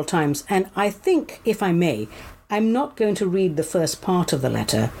letter several times, and I think, if I may, I'm not going to read the first part of the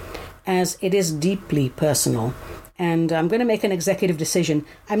letter, as it is deeply personal, and I'm going to make an executive decision.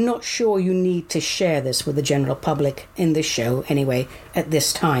 I'm not sure you need to share this with the general public in this show, anyway, at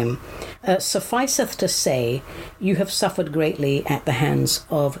this time. Sufficeth to say, you have suffered greatly at the hands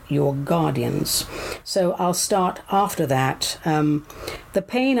of your guardians. So I'll start after that. The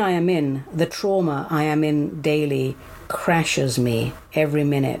pain I am in, the trauma I am in daily, crashes me every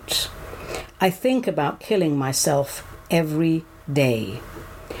minute. I think about killing myself every day.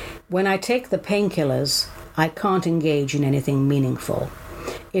 When I take the painkillers, I can't engage in anything meaningful.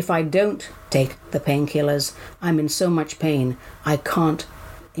 If I don't take the painkillers, I'm in so much pain, I can't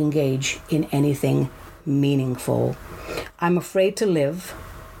engage in anything meaningful. I'm afraid to live.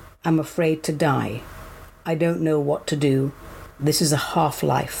 I'm afraid to die. I don't know what to do. This is a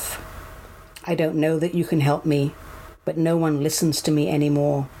half-life. I don't know that you can help me, but no one listens to me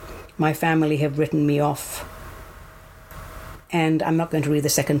anymore. My family have written me off. And I'm not going to read the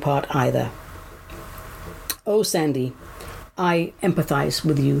second part either. Oh, Sandy, I empathize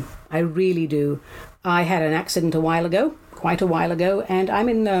with you. I really do. I had an accident quite a while ago, and I'm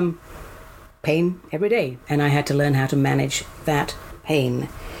in pain every day, and I had to learn how to manage that pain.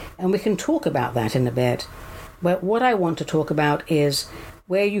 And we can talk about that in a bit. But what I want to talk about is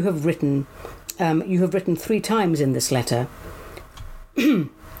where you have written 3 times in this letter,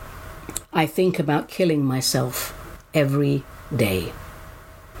 I think about killing myself every day.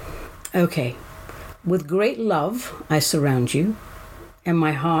 Okay. With great love, I surround you, and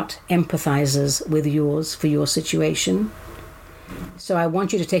my heart empathizes with yours for your situation. So I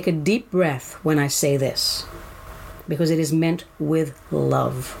want you to take a deep breath when I say this, because it is meant with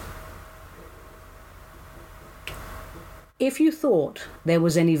love. If you thought there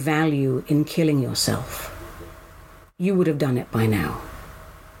was any value in killing yourself, you would have done it by now.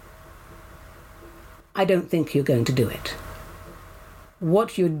 I don't think you're going to do it.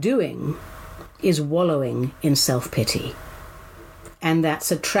 What you're doing is wallowing in self-pity. And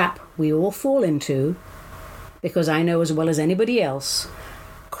that's a trap we all fall into, because I know as well as anybody else,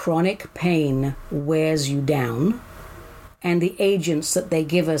 chronic pain wears you down, and the agents that they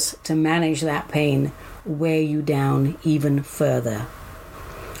give us to manage that pain wear you down even further.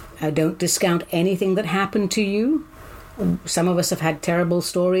 I don't discount anything that happened to you. Some of us have had terrible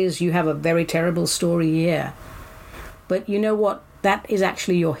stories. You have a very terrible story here. But you know what? That is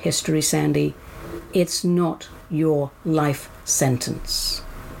actually your history, Sandy. It's not your life sentence.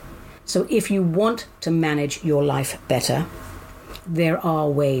 So if you want to manage your life better, there are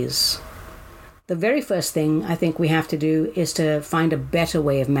ways. The very first thing I think we have to do is to find a better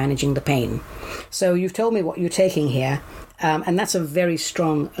way of managing the pain. So you've told me what you're taking here, and that's a very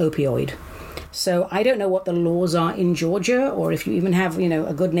strong opioid. So I don't know what the laws are in Georgia, or if you even have,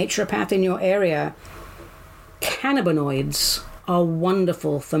 a good naturopath in your area. Cannabinoids are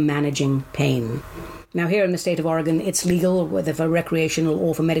wonderful for managing pain. Now, here in the state of Oregon, it's legal, whether for recreational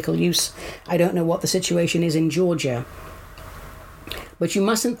or for medical use. I don't know what the situation is in Georgia. But you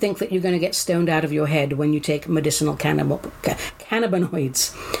mustn't think that you're going to get stoned out of your head when you take medicinal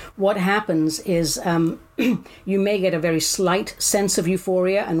cannabinoids. What happens is you may get a very slight sense of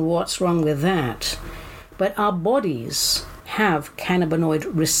euphoria, and what's wrong with that? But our bodies have cannabinoid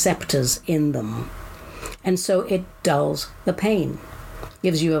receptors in them. And so it dulls the pain,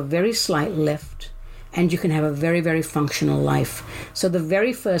 gives you a very slight lift, and you can have a very, very functional life. So the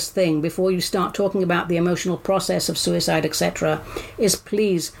very first thing before you start talking about the emotional process of suicide, etc., is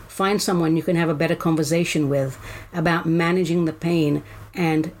please find someone you can have a better conversation with about managing the pain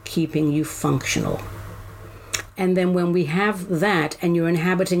and keeping you functional. And then when we have that and you're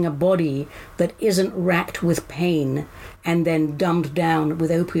inhabiting a body that isn't racked with pain and then dumbed down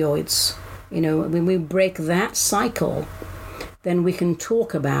with opioids, when we break that cycle, then we can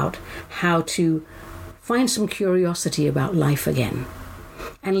talk about how to find some curiosity about life again.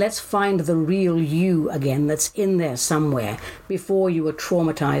 And let's find the real you again that's in there somewhere before you were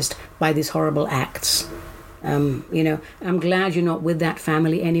traumatized by these horrible acts. I'm glad you're not with that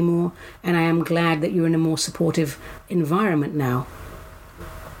family anymore, and I am glad that you're in a more supportive environment now.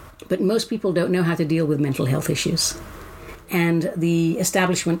 But most people don't know how to deal with mental health issues, and the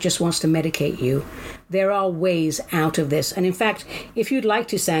establishment just wants to medicate you. There are ways out of this, and in fact, if you'd like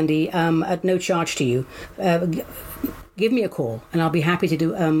to, Sandy, at no charge to you, give me a call, and I'll be happy to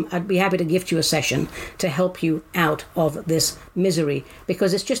do. I'd be happy to gift you a session to help you out of this misery,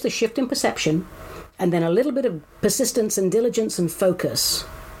 because it's just a shift in perception, and then a little bit of persistence and diligence and focus,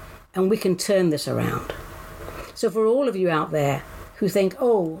 and we can turn this around. So for all of you out there who think,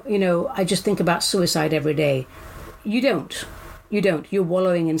 I just think about suicide every day, you don't. You're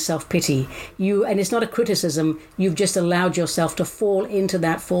wallowing in self-pity. And it's not a criticism. You've just allowed yourself to fall into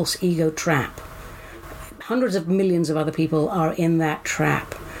that false ego trap. Hundreds of millions of other people are in that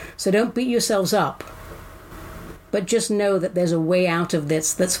trap. So don't beat yourselves up. But just know that there's a way out of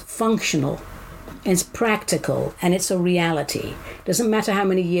this that's functional. It's practical, and it's a reality. Doesn't matter how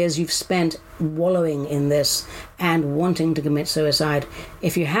many years you've spent wallowing in this and wanting to commit suicide.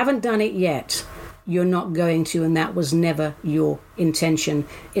 If you haven't done it yet, you're not going to, and that was never your intention.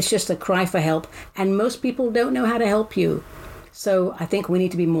 It's just a cry for help, and most people don't know how to help you. So I think we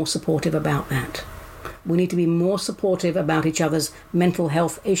need to be more supportive about that. We need to be more supportive about each other's mental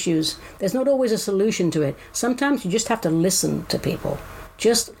health issues. There's not always a solution to it. Sometimes you just have to listen to people.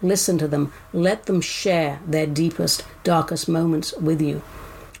 Just listen to them. Let them share their deepest, darkest moments with you.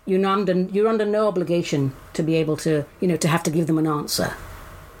 You're under no obligation to be able to, to have to give them an answer.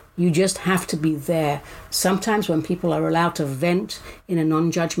 You just have to be there. Sometimes when people are allowed to vent in a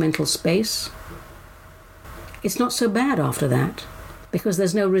non-judgmental space, it's not so bad after that, because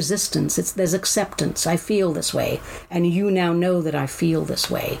there's no resistance. There's acceptance. I feel this way, and you now know that I feel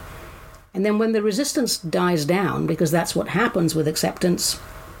this way. And then when the resistance dies down, because that's what happens with acceptance,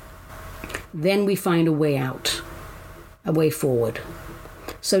 then we find a way out, a way forward.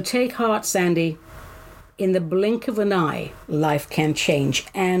 So take heart, Sandy. In the blink of an eye, life can change,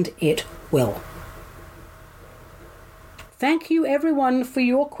 and it will. Thank you, everyone, for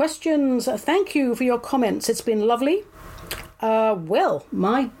your questions. Thank you for your comments. It's been lovely.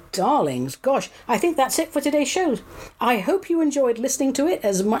 My darlings, gosh, I think that's it for today's show. I hope you enjoyed listening to it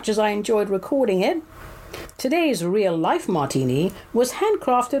as much as I enjoyed recording it. Today's Real Life Martini was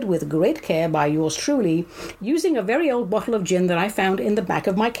handcrafted with great care by yours truly, using a very old bottle of gin that I found in the back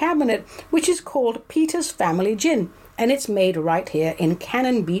of my cabinet, which is called Peter's Family Gin, and it's made right here in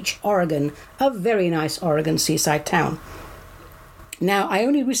Cannon Beach, Oregon, a very nice Oregon seaside town. Now, I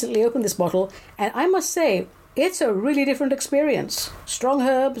only recently opened this bottle, and I must say, it's a really different experience. Strong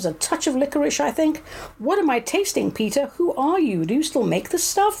herbs, a touch of licorice, I think. What am I tasting, Peter? Who are you? Do you still make this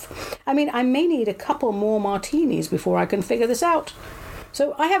stuff? I mean, I may need a couple more martinis before I can figure this out.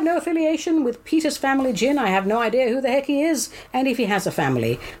 So I have no affiliation with Peter's Family Gin. I have no idea who the heck he is and if he has a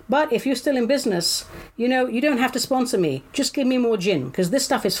family. But if you're still in business, you don't have to sponsor me. Just give me more gin, because this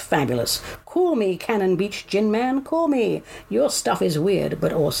stuff is fabulous. Call me Cannon Beach Gin Man. Call me. Your stuff is weird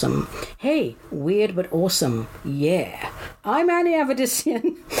but awesome. Hey, weird but awesome. Yeah. I'm Annie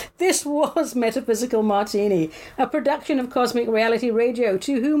Avedissian. This was Metaphysical Martini, a production of Cosmic Reality Radio,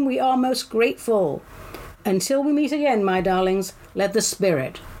 to whom we are most grateful. Until we meet again, my darlings, let the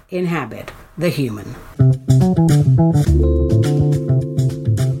spirit inhabit the human.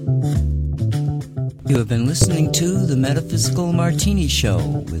 You have been listening to The Metaphysical Martini Show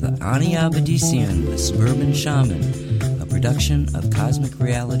with Ani Avedissian, the Suburban Shaman, a production of Cosmic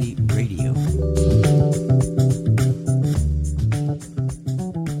Reality Radio.